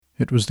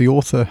It was the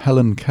author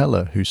Helen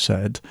Keller who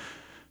said,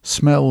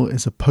 "Smell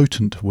is a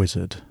potent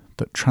wizard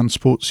that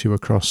transports you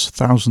across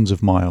thousands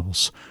of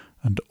miles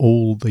and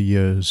all the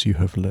years you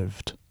have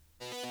lived."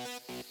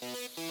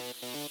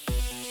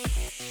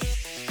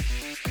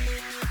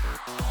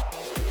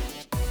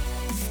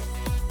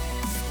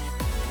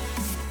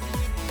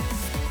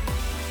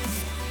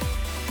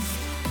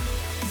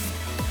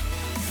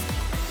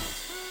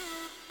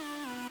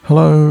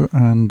 Hello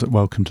and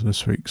welcome to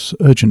this week's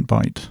Urgent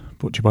Bite,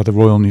 brought to you by the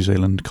Royal New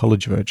Zealand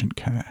College of Urgent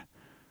Care.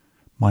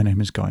 My name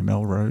is Guy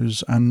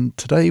Melrose, and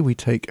today we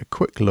take a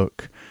quick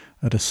look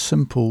at a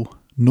simple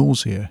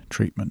nausea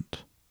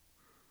treatment.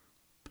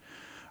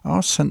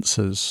 Our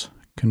senses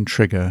can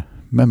trigger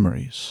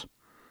memories.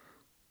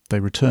 They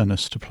return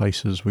us to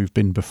places we've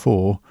been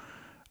before,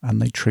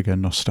 and they trigger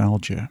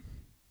nostalgia.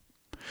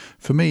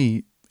 For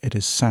me, it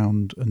is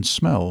sound and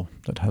smell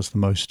that has the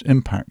most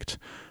impact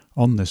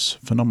on this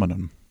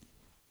phenomenon.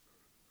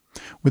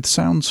 With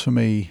sounds, for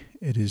me,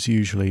 it is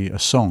usually a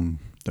song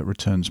that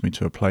returns me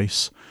to a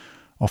place,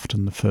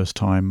 often the first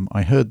time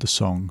I heard the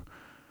song,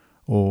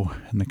 or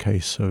in the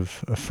case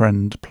of a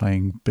friend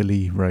playing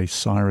Billy Ray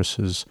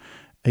Cyrus's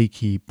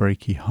Achy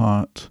Breaky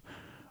Heart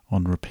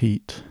on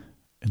repeat,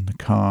 in the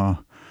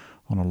car,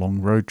 on a long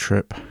road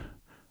trip.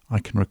 I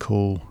can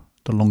recall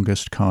the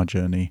longest car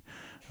journey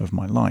of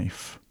my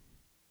life.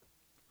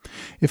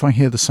 If I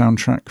hear the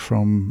soundtrack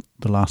from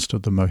The Last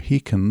of the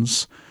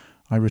Mohicans,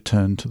 I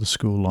return to the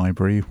school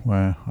library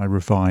where I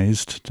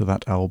revised to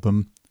that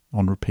album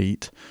on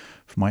repeat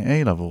for my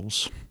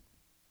A-levels.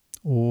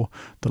 Or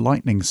The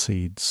Lightning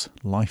Seeds'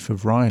 Life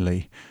of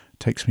Riley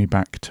takes me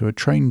back to a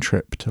train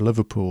trip to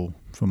Liverpool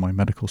for my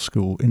medical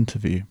school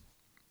interview.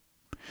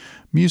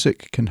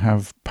 Music can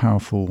have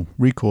powerful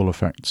recall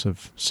effects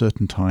of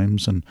certain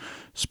times and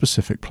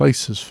specific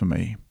places for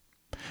me,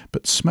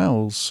 but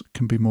smells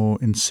can be more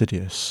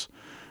insidious,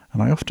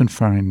 and I often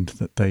find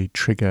that they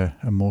trigger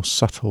a more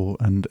subtle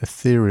and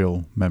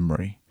ethereal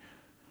memory.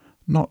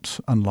 Not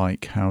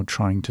unlike how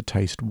trying to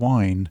taste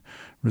wine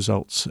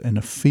results in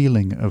a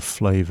feeling of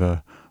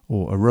flavour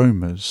or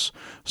aromas,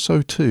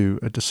 so too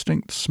a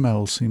distinct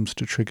smell seems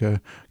to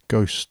trigger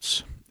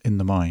ghosts in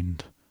the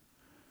mind.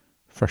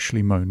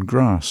 Freshly mown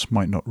grass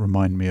might not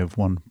remind me of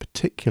one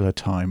particular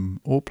time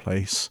or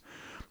place,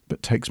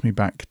 but takes me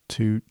back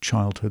to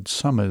childhood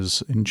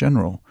summers in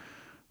general,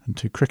 and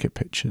to cricket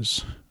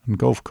pitches and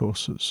golf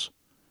courses.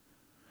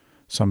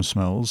 Some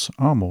smells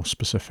are more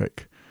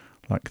specific,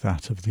 like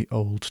that of the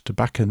old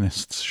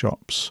tobacconists'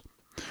 shops,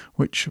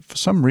 which for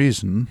some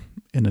reason,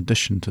 in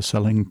addition to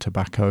selling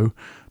tobacco,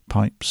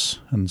 pipes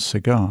and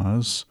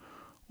cigars,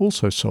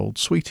 also sold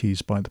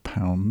sweeties by the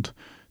pound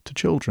to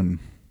children.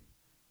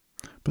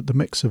 But the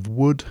mix of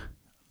wood,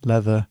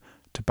 leather,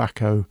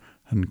 tobacco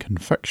and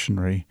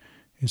confectionery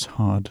is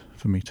hard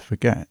for me to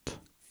forget.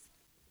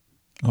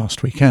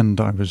 Last weekend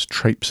I was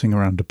traipsing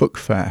around a book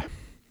fair,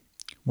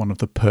 one of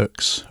the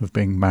perks of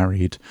being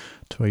married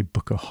to a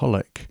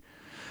bookaholic,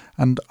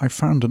 and I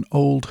found an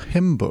old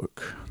hymn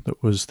book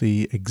that was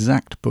the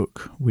exact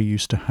book we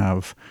used to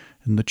have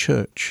in the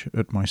church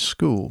at my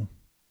school.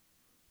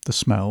 The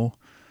smell,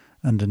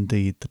 and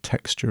indeed the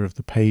texture of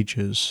the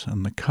pages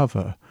and the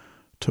cover,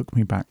 took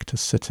me back to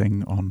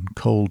sitting on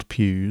cold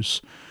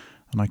pews,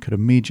 and I could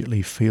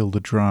immediately feel the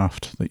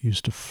draught that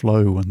used to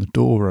flow when the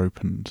door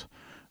opened,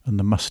 and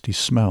the musty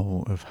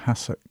smell of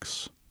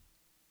hassocks.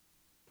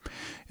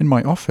 In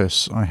my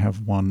office I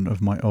have one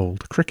of my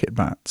old cricket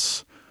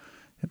bats.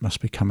 It must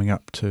be coming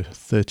up to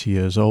 30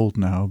 years old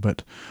now,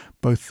 but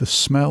both the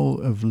smell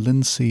of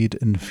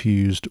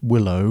linseed-infused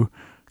willow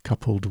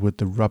coupled with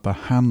the rubber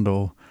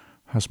handle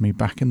has me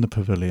back in the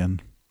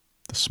pavilion,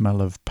 the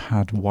smell of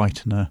pad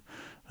whitener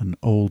and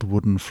old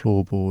wooden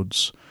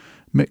floorboards,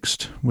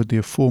 mixed with the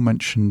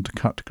aforementioned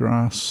cut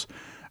grass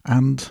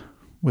and,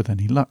 with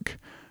any luck,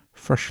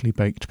 freshly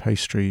baked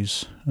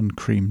pastries and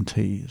cream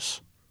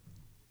teas.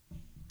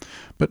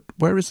 But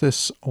where is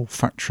this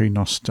olfactory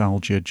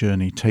nostalgia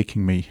journey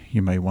taking me,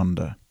 you may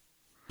wonder?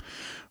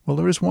 Well,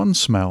 there is one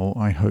smell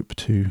I hope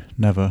to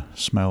never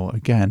smell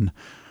again,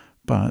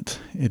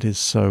 but it is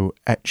so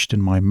etched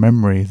in my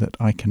memory that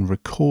I can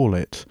recall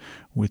it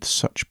with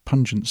such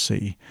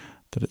pungency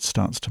that it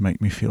starts to make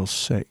me feel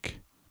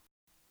sick.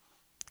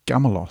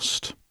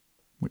 Gammelost,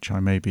 which I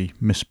may be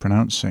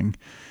mispronouncing,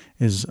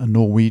 is a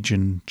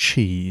Norwegian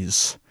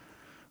cheese.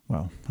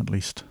 Well, at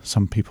least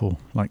some people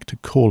like to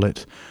call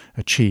it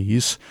a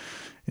cheese.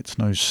 It's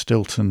no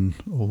Stilton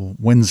or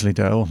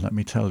Wensleydale, let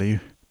me tell you.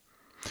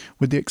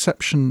 With the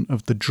exception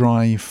of the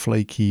dry,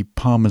 flaky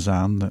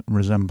parmesan that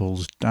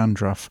resembles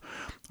dandruff,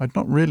 I'd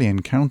not really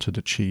encountered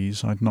a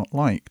cheese I'd not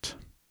liked.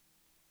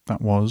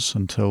 That was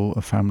until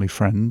a family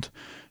friend,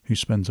 who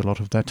spends a lot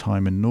of their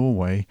time in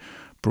Norway,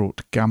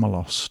 brought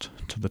Gammelost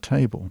to the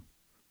table.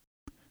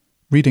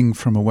 Reading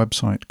from a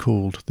website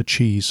called The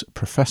Cheese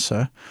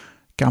Professor,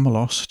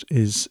 Gammelost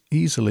is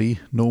easily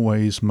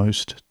Norway's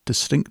most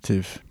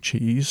distinctive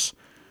cheese.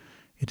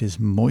 It is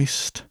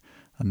moist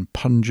and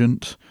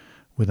pungent,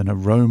 with an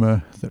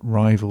aroma that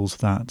rivals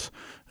that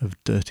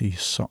of dirty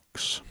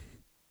socks.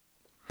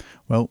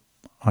 Well,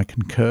 I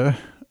concur,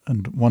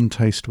 and one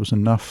taste was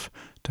enough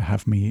to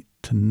have me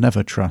to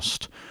never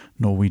trust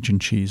Norwegian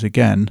cheese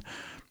again,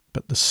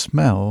 but the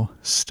smell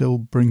still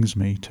brings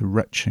me to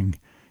retching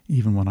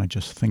even when I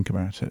just think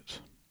about it.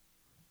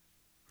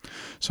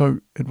 So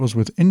it was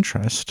with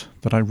interest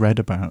that I read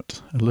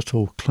about a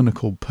little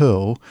clinical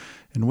pill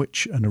in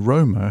which an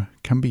aroma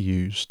can be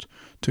used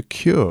to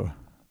cure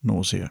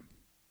nausea.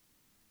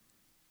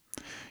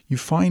 You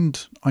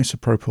find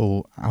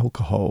isopropyl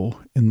alcohol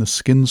in the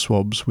skin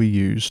swabs we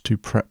use to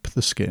prep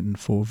the skin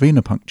for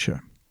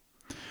venipuncture.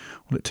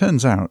 Well, it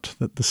turns out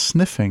that the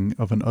sniffing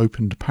of an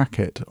opened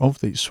packet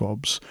of these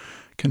swabs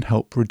can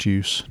help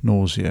reduce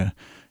nausea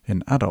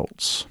in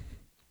adults.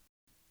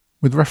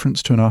 With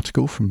reference to an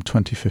article from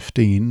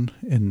 2015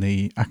 in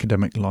the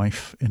Academic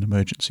Life in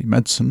Emergency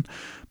Medicine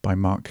by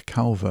Mark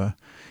Calver,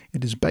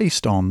 it is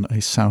based on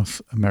a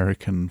South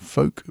American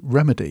folk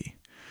remedy.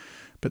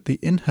 But the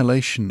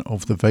inhalation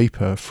of the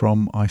vapour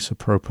from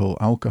isopropyl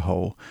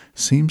alcohol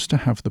seems to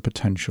have the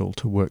potential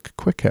to work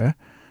quicker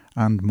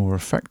and more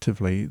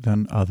effectively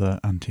than other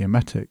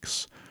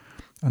antiemetics,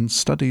 and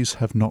studies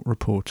have not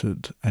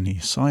reported any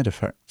side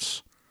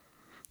effects.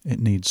 It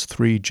needs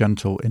 3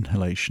 gentle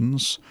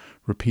inhalations,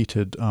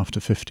 repeated after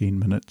 15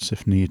 minutes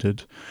if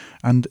needed,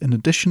 and in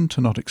addition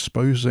to not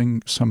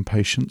exposing some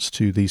patients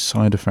to the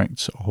side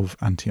effects of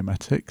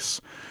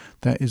antiemetics,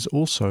 there is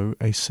also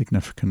a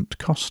significant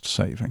cost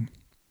saving.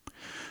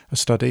 A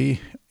study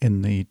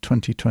in the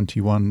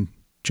 2021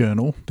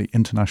 journal, the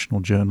International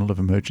Journal of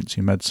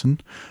Emergency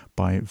Medicine,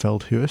 by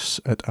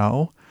Veldhuis et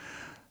al.,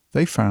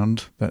 they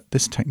found that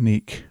this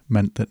technique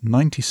meant that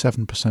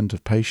 97%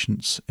 of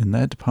patients in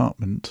their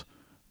department,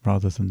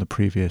 rather than the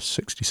previous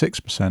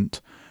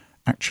 66%,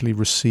 actually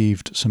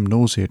received some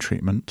nausea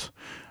treatment,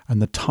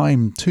 and the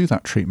time to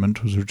that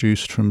treatment was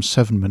reduced from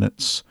 7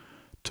 minutes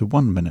to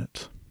 1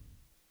 minute.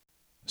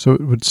 So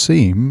it would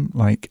seem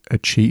like a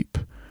cheap,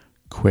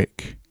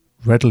 quick,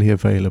 readily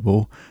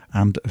available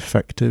and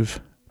effective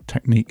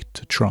technique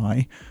to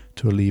try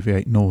to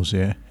alleviate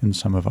nausea in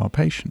some of our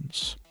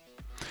patients.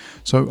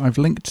 So I've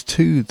linked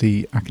to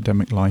the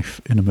Academic Life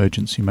in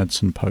Emergency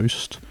Medicine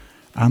post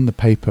and the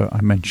paper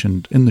I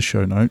mentioned in the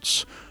show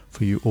notes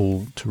for you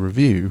all to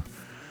review.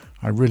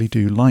 I really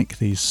do like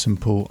these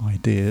simple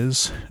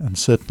ideas and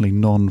certainly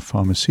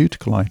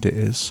non-pharmaceutical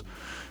ideas,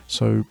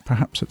 so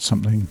perhaps it's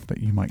something that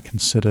you might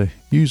consider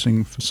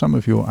using for some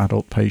of your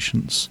adult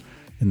patients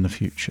in the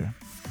future.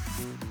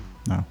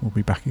 Now, we'll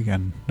be back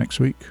again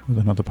next week with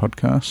another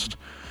podcast.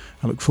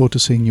 I look forward to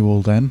seeing you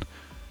all then,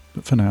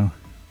 but for now,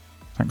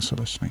 thanks for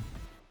listening.